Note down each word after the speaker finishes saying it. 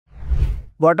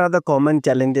What are the common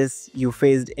challenges you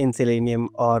faced in Selenium,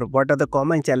 or what are the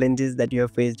common challenges that you have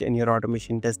faced in your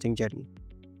automation testing journey?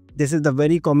 This is the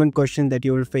very common question that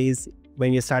you will face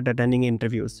when you start attending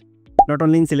interviews. Not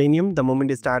only in Selenium, the moment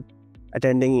you start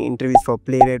attending interviews for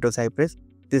Playwright or Cypress,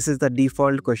 this is the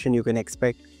default question you can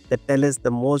expect that tell us the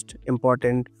most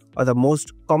important or the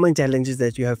most common challenges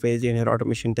that you have faced in your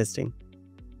automation testing.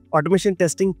 Automation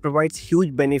testing provides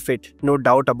huge benefit, no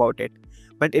doubt about it,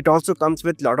 but it also comes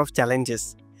with a lot of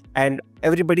challenges, and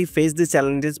everybody faces these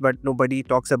challenges but nobody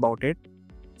talks about it.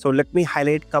 So let me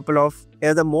highlight a couple of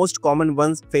here are the most common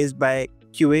ones faced by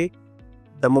QA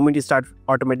the moment you start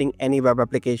automating any web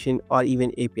application or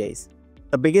even APIs.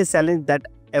 The biggest challenge that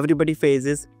everybody faces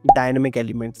is dynamic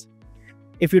elements.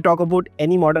 If you talk about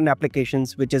any modern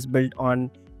applications which is built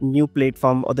on new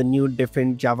platform or the new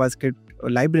different JavaScript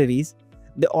libraries,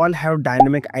 they all have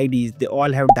dynamic IDs, they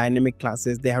all have dynamic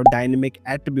classes, they have dynamic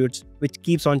attributes which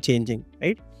keeps on changing,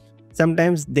 right?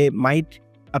 Sometimes they might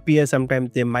appear,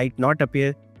 sometimes they might not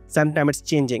appear, sometimes it's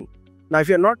changing. Now, if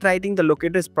you're not writing the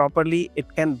locators properly,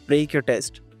 it can break your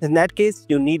test. In that case,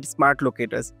 you need smart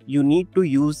locators. You need to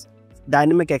use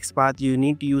dynamic XPath, you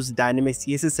need to use dynamic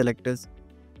CSS selectors,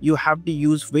 you have to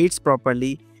use weights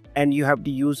properly, and you have to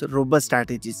use robust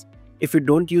strategies. If you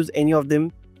don't use any of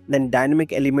them, then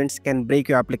dynamic elements can break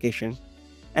your application.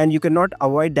 And you cannot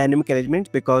avoid dynamic elements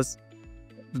because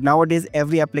nowadays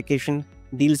every application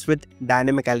deals with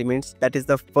dynamic elements. That is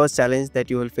the first challenge that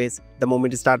you will face the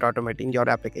moment you start automating your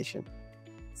application.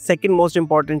 Second most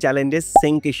important challenge is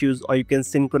sync issues, or you can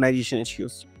synchronization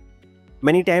issues.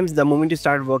 Many times the moment you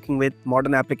start working with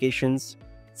modern applications,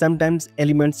 sometimes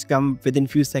elements come within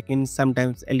few seconds,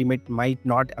 sometimes element might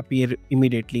not appear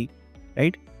immediately,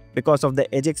 right? Because of the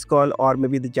AJAX call, or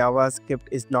maybe the JavaScript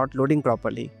is not loading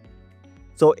properly.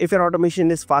 So if your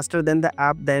automation is faster than the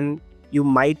app, then you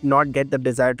might not get the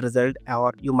desired result,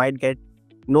 or you might get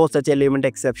no such element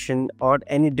exception or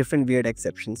any different weird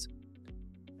exceptions,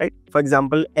 right? For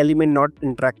example, element not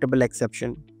interactable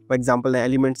exception. For example, the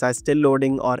elements are still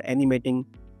loading or animating.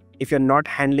 If you're not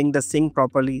handling the sync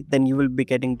properly, then you will be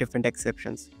getting different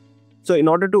exceptions. So in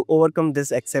order to overcome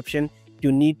this exception,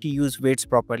 you need to use weights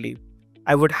properly.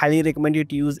 I would highly recommend you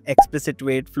to use explicit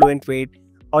weight, fluent weight,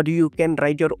 or you can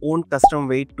write your own custom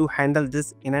weight to handle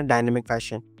this in a dynamic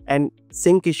fashion. And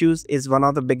sync issues is one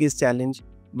of the biggest challenge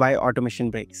why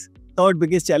automation breaks. Third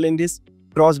biggest challenge is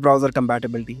cross-browser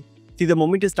compatibility. See, the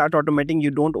moment you start automating, you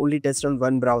don't only test on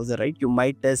one browser, right? You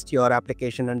might test your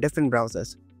application on different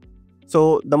browsers.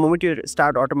 So the moment you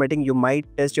start automating, you might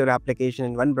test your application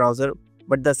in one browser,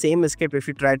 but the same script, if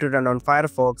you try to run on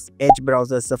Firefox, Edge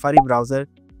browser, Safari browser,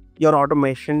 your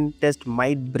automation test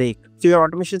might break. So your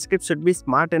automation script should be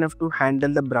smart enough to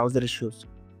handle the browser issues.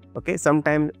 Okay,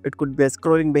 sometimes it could be a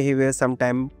scrolling behavior,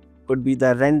 sometimes could be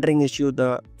the rendering issue.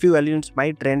 The few elements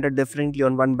might render differently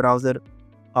on one browser,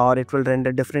 or it will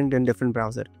render different in different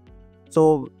browser.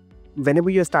 So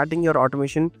whenever you're starting your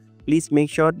automation, please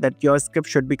make sure that your script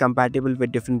should be compatible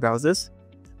with different browsers.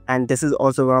 And this is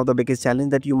also one of the biggest challenges,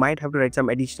 that you might have to write some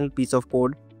additional piece of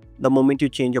code the moment you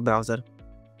change your browser.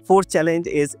 Fourth challenge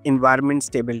is environment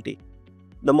stability.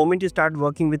 The moment you start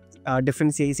working with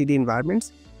different CI/CD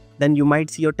environments, then you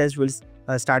might see your test will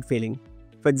start failing.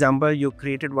 For example, you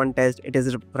created one test, it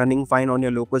is running fine on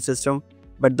your local system,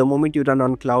 but the moment you run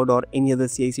on cloud or any other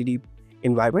CI/CD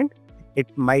environment,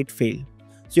 it might fail.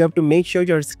 So you have to make sure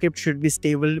your script should be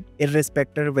stable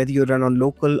irrespective whether you run on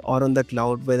local or on the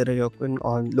cloud, whether you're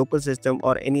on local system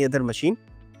or any other machine,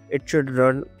 it should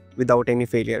run without any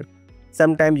failure.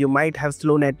 Sometimes you might have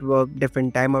slow network,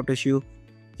 different timeout issue.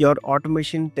 Your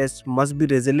automation test must be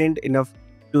resilient enough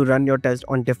to run your test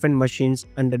on different machines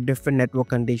under different network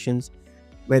conditions,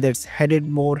 whether it's headed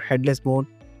mode, headless mode.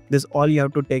 This all you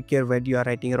have to take care when you are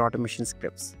writing your automation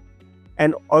scripts.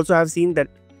 And also I've seen that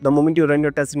the moment you run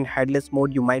your test in headless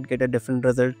mode, you might get a different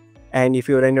result. And if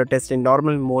you run your test in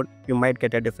normal mode, you might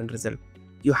get a different result.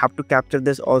 You have to capture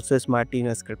this also smartly in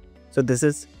a script. So this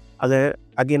is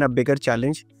again a bigger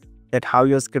challenge, that how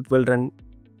your script will run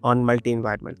on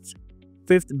multi-environments.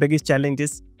 Fifth biggest challenge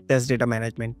is test data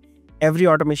management. Every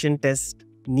automation test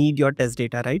need your test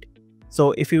data, right?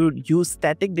 So if you use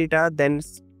static data, then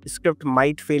script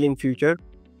might fail in future.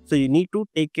 So you need to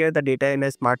take care of the data in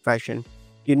a smart fashion.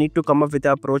 You need to come up with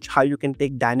an approach how you can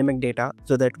take dynamic data,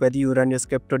 so that whether you run your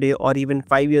script today or even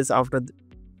 5 years after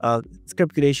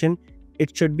script creation,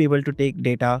 it should be able to take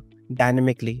data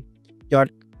dynamically. Your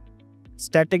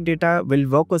static data will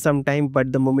work for some time,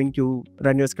 but the moment you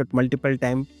run your script multiple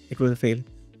times, it will fail.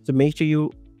 So make sure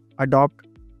you adopt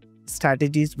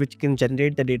strategies which can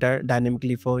generate the data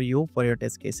dynamically for you for your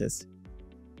test cases.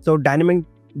 So dynamic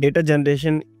data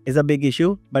generation is a big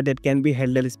issue, but it can be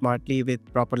handled smartly with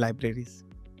proper libraries.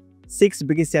 6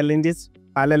 biggest challenges: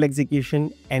 parallel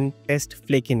execution and test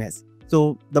flakiness.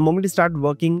 So the moment you start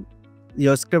working,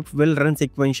 your script will run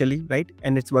sequentially, right?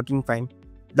 And it's working fine.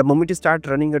 The moment you start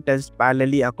running a test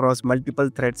parallelly across multiple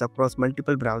threads, across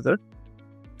multiple browsers,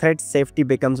 thread safety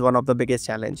becomes one of the biggest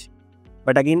challenge.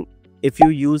 But again, if you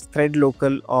use thread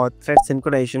local or thread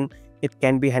synchronization, it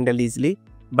can be handled easily.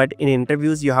 But in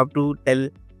interviews, you have to tell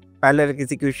parallel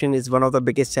execution is one of the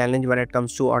biggest challenge when it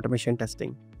comes to automation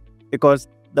testing. Because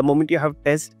the moment you have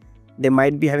tests, they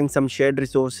might be having some shared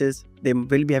resources, they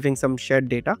will be having some shared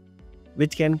data,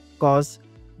 which can cause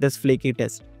this flaky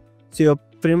test. So your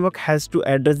framework has to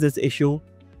address this issue,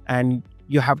 and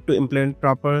you have to implement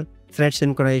proper thread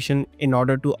synchronization in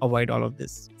order to avoid all of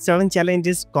this. Second challenge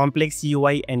is complex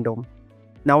UI and DOM.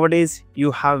 Nowadays,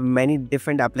 you have many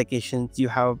different applications. You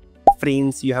have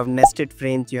frames, you have nested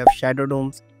frames, you have shadow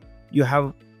DOMs, you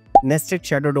have nested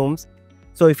shadow DOMs.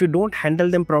 So if you don't handle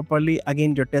them properly,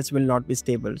 again, your test will not be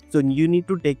stable. So you need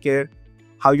to take care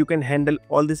how you can handle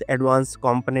all these advanced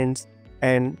components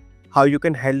and how you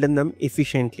can handle them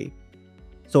efficiently.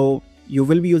 So you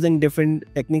will be using different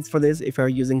techniques for this. If you are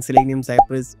using Selenium,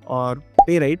 Cypress or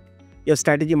Playwright, your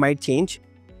strategy might change,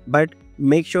 but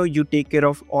make sure you take care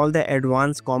of all the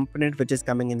advanced component which is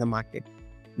coming in the market.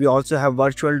 We also have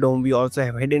virtual DOM, we also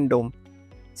have hidden DOM.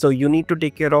 So you need to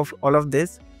take care of all of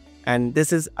this. And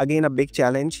this is again a big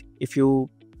challenge. If you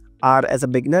are as a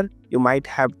beginner, you might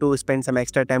have to spend some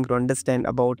extra time to understand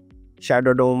about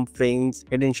shadow DOM, frames,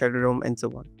 hidden shadow DOM, and so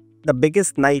on. The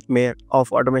biggest nightmare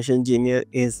of automation engineer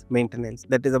is maintenance.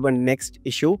 That is our next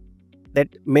issue. That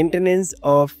maintenance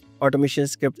of automation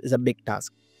script is a big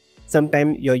task.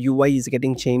 Sometimes your UI is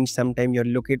getting changed, sometimes your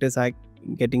locators are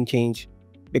getting changed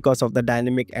because of the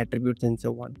dynamic attributes and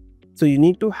so on. So you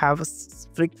need to have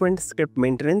frequent script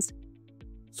maintenance.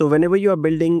 So whenever you are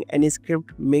building any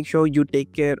script, make sure you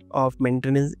take care of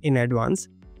maintenance in advance.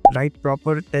 Write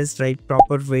proper tests, write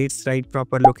proper weights, write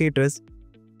proper locators.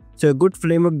 So a good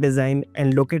framework design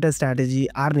and locator strategy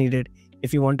are needed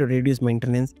if you want to reduce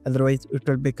maintenance. Otherwise, it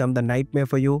will become the nightmare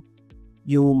for you.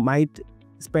 You might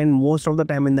spend most of the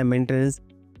time in the maintenance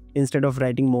instead of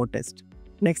writing more tests.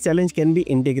 Next challenge can be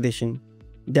integration.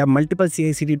 There are multiple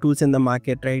CI/CD tools in the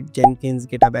market, right? Jenkins,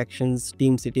 GitHub Actions,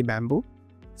 TeamCity, Bamboo.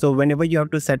 So whenever you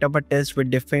have to set up a test with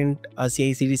different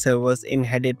CI/CD servers in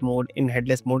headed mode, in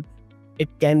headless mode, it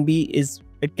can be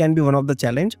one of the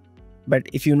challenge. But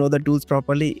if you know the tools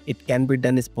properly, it can be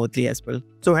done smoothly as well.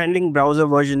 So handling browser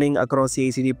versioning across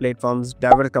CI/CD platforms,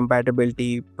 driver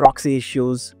compatibility, proxy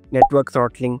issues, network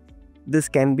throttling, this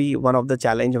can be one of the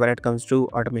challenge when it comes to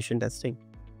automation testing.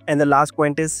 And the last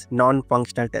point is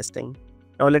non-functional testing.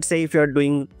 Now let's say if you are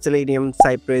doing Selenium,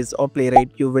 Cypress or Playwright,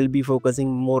 you will be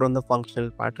focusing more on the functional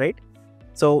part, right?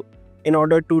 So in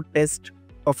order to test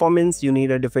performance, you need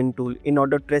a different tool. In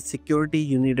order to test security,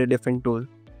 you need a different tool.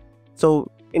 So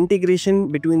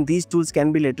integration between these tools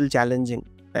can be little challenging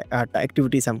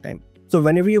activity sometimes. So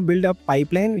whenever you build a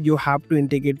pipeline, you have to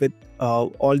integrate with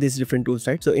all these different tools,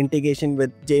 right? So integration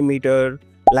with JMeter,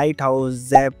 Lighthouse,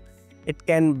 Zap, it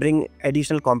can bring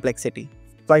additional complexity.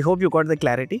 So I hope you got the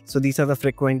clarity. So these are the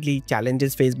frequently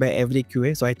challenges faced by every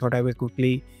QA. So I thought I will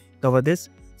quickly cover this.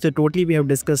 So totally we have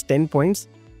discussed 10 points.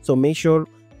 So make sure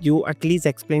you at least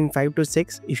explain 5 to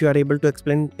 6. If you are able to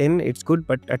explain 10, it's good,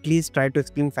 but at least try to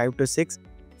explain 5 to 6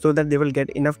 so that they will get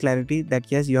enough clarity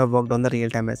that yes, you have worked on the real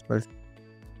time as well.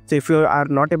 So if you are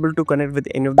not able to connect with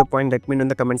any of the point, let me know in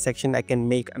the comment section. I can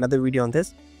make another video on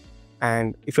this.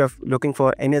 And if you are looking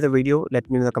for any other video, let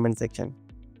me know in the comment section.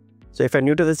 So if you're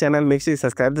new to this channel, make sure you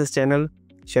subscribe to this channel,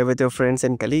 share with your friends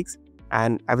and colleagues,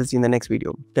 and I will see you in the next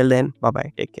video. Till then,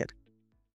 bye-bye. Take care.